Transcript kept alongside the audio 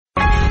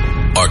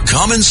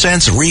common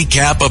sense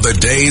recap of the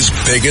day's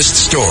biggest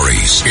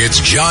stories. It's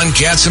John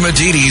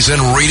Catsimatidis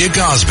and Rita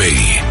Cosby.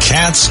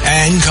 Katz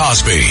and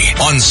Cosby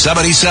on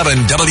 77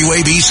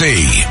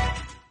 WABC.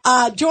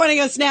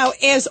 Joining us now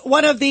is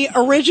one of the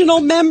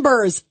original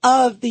members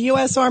of the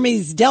U.S.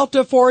 Army's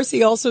Delta Force.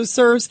 He also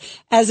serves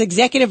as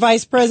Executive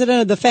Vice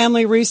President of the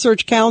Family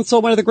Research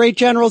Council, one of the great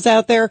generals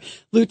out there,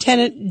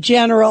 Lieutenant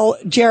General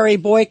Jerry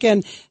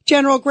Boykin.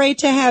 General, great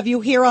to have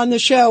you here on the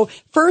show.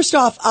 First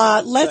off,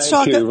 let's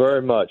talk. Thank you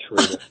very much,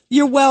 Rita.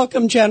 You're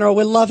welcome, General.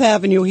 We love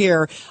having you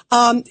here.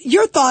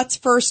 Your thoughts,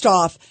 first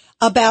off,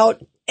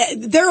 about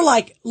they're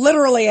like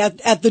literally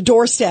at the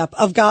doorstep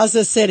of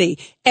Gaza City.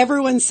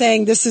 Everyone's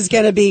saying this is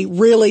going to be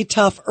really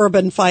tough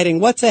urban fighting.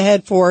 What's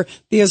ahead for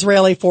the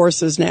Israeli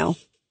forces now?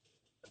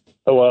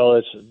 Well,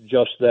 it's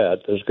just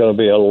that. There's going to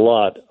be a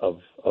lot of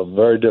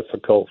very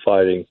difficult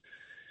fighting.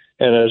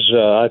 And as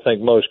I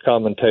think most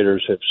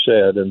commentators have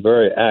said, and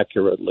very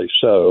accurately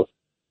so,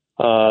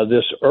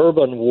 this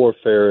urban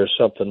warfare is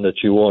something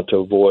that you want to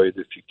avoid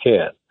if you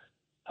can.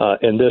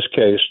 In this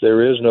case,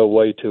 there is no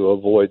way to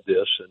avoid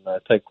this, and I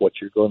think what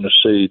you're going to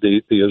see,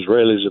 the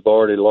Israelis have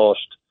already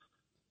lost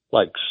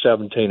like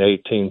 17,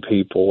 18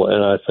 people,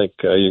 and I think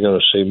you're going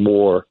to see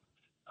more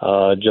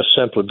just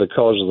simply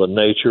because of the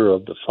nature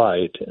of the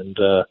fight. And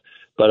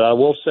but I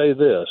will say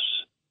this,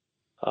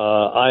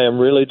 I am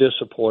really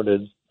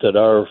disappointed that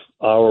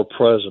our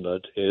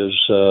president is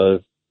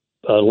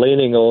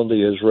leaning on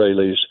the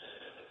Israelis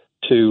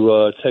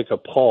to take a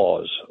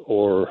pause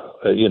or,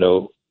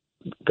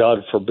 God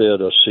forbid,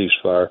 a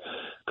ceasefire,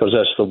 because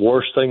that's the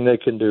worst thing they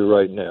can do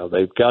right now.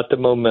 They've got the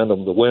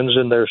momentum, the wind's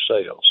in their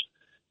sails,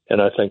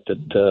 and I think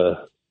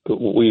that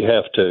we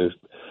have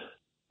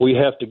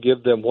to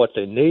give them what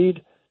they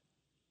need,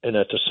 and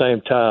at the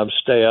same time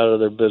stay out of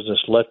their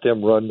business, let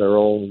them run their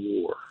own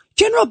war.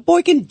 General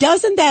Boykin,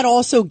 doesn't that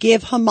also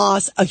give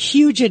Hamas a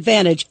huge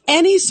advantage,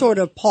 any sort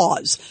of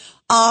pause?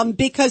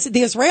 Because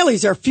the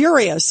Israelis are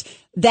furious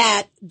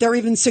that they're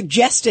even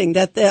suggesting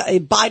that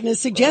Biden is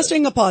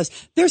suggesting a pause.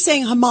 They're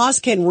saying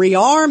Hamas can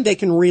rearm, they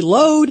can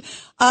reload.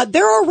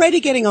 They're already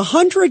getting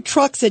 100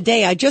 trucks a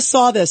day. I just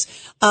saw this.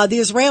 The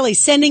Israelis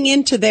sending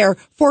into there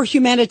for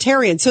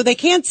humanitarian. So they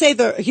can't say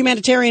the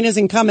humanitarian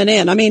isn't coming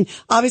in. I mean,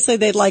 obviously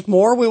they'd like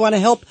more. We want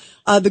to help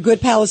the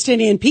good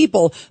Palestinian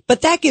people,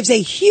 but that gives a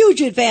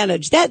huge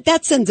advantage.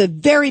 That sends a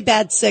very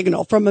bad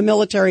signal from a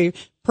military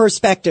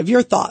perspective.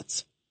 Your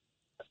thoughts?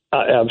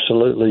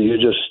 Absolutely.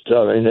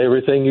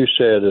 Everything you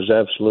said is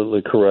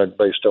absolutely correct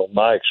based on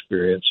my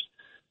experience.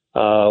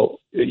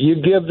 You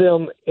give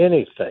them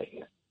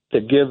anything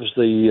that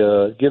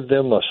give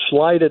them a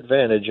slight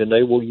advantage, and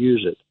they will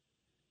use it,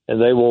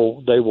 and they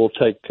will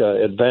take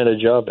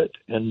advantage of it.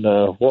 And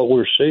what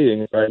we're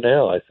seeing right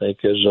now, I think,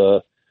 is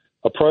a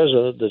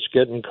president that's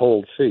getting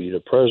cold feet, a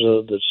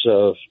president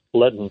that's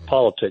letting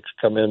politics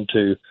come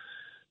into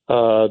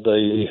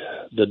the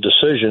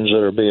decisions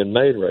that are being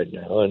made right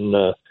now.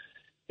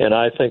 And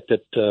I think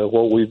that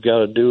what we've got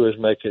to do is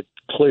make it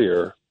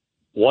clear,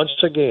 once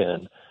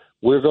again,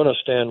 we're going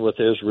to stand with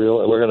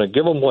Israel, and we're going to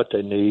give them what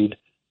they need,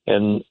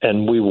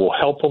 and we will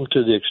help them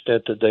to the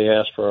extent that they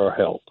ask for our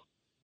help.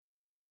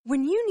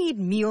 When you need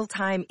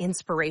mealtime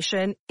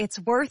inspiration, it's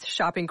worth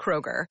shopping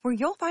Kroger, where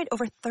you'll find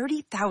over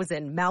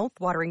 30,000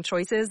 mouth-watering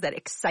choices that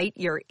excite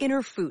your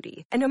inner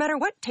foodie. And no matter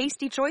what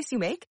tasty choice you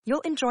make,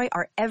 you'll enjoy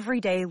our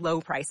everyday low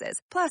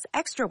prices, plus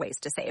extra ways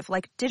to save,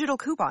 like digital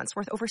coupons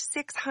worth over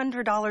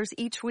 $600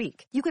 each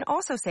week. You can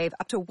also save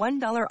up to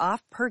 $1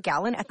 off per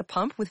gallon at the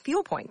pump with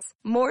fuel points.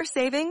 More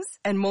savings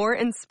and more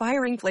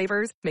inspiring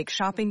flavors make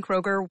shopping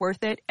Kroger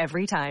worth it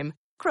every time.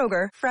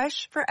 Kroger,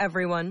 fresh for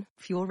everyone.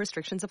 Fuel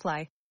restrictions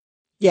apply.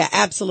 Yeah,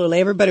 absolutely.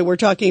 Everybody, we're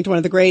talking to one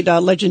of the great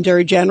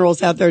legendary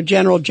generals out there,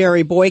 General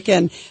Jerry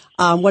Boykin,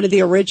 one of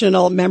the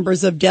original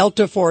members of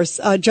Delta Force.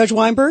 Judge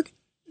Weinberg?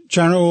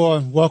 General,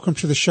 welcome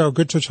to the show.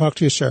 Good to talk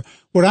to you, sir.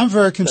 What I'm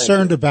very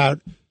concerned about,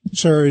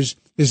 sir, is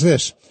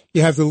this.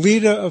 You have the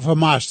leader of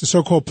Hamas, the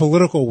so-called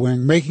political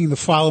wing, making the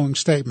following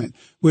statement,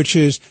 which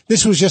is,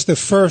 this was just the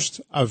first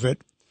of it.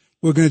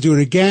 We're going to do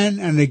it again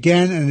and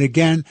again and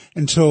again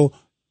until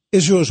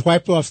Israel is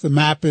wiped off the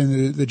map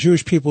and the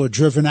Jewish people are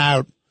driven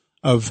out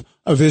of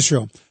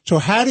Israel. So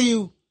how do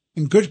you,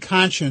 in good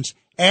conscience,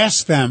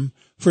 ask them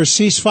for a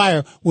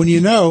ceasefire when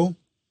you know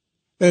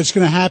that it's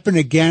going to happen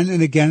again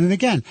and again and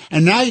again?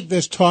 And now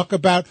there's talk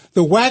about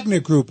the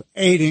Wagner Group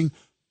aiding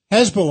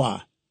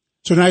Hezbollah.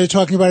 So now you're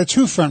talking about a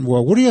two-front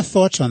war. What are your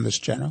thoughts on this,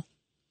 General?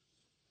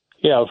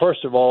 Yeah,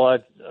 first of all,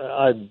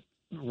 I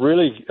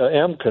really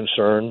am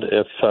concerned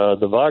if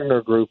the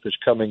Wagner Group is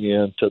coming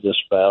into this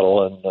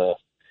battle, and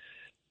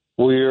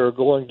we are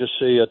going to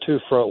see a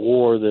two-front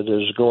war that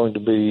is going to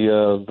be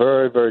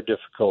very, very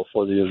difficult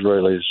for the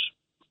Israelis.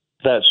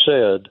 That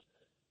said,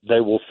 they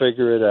will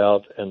figure it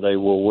out and they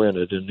will win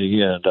it in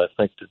the end. I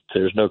think that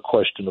there's no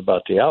question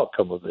about the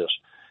outcome of this.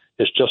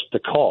 It's just the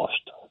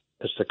cost.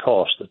 It's the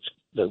cost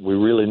that we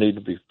really need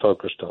to be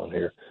focused on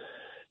here.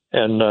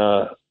 And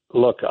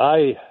look,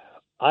 I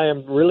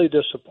am really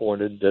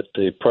disappointed that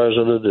the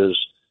president is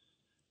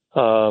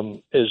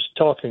is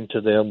talking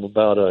to them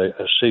about a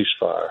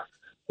ceasefire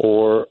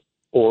or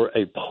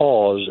a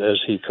pause, as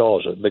he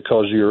calls it,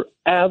 because you're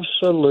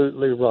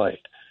absolutely right.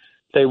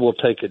 They will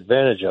take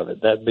advantage of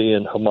it, that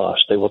being Hamas.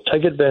 They will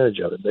take advantage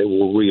of it. They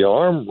will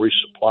rearm,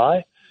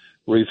 resupply,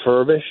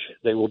 refurbish.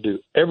 They will do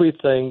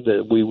everything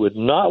that we would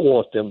not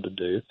want them to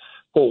do.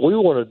 What we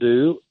want to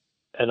do,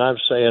 and I'm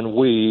saying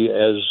we,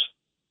 as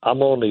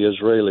I'm on the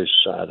Israeli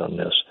side on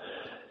this,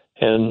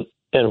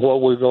 and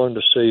what we're going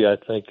to see, I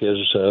think, is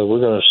we're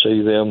going to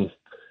see them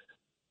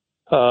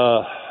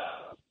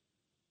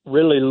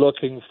really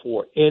looking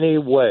for any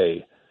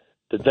way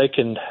that they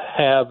can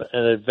have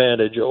an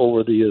advantage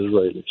over the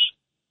Israelis.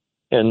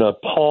 And a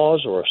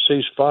pause or a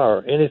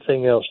ceasefire or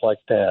anything else like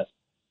that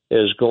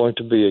is going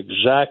to be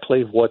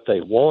exactly what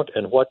they want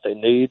and what they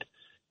need.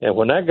 And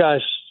when that guy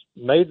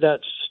made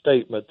that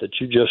statement that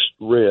you just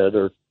read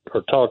or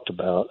talked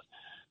about,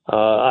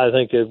 I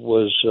think it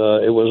was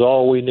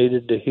all we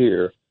needed to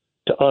hear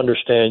to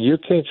understand you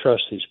can't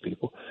trust these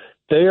people.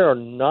 They are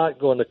not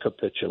going to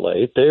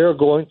capitulate. They are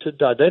going to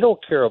die. They don't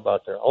care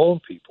about their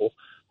own people,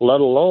 let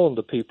alone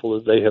the people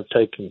that they have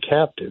taken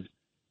captive.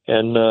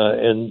 And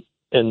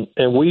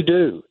we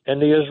do,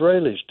 and the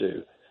Israelis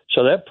do.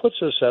 So that puts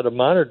us at a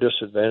minor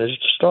disadvantage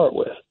to start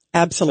with.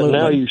 Absolutely. But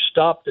now you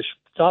stop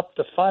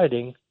the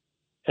fighting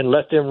and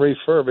let them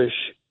refurbish.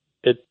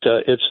 It's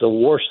the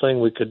worst thing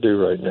we could do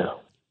right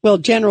now. Well,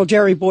 General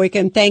Jerry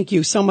Boykin, thank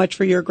you so much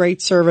for your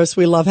great service.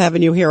 We love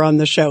having you here on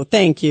the show.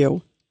 Thank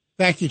you.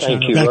 Thank you, General.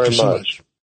 Thank you very much.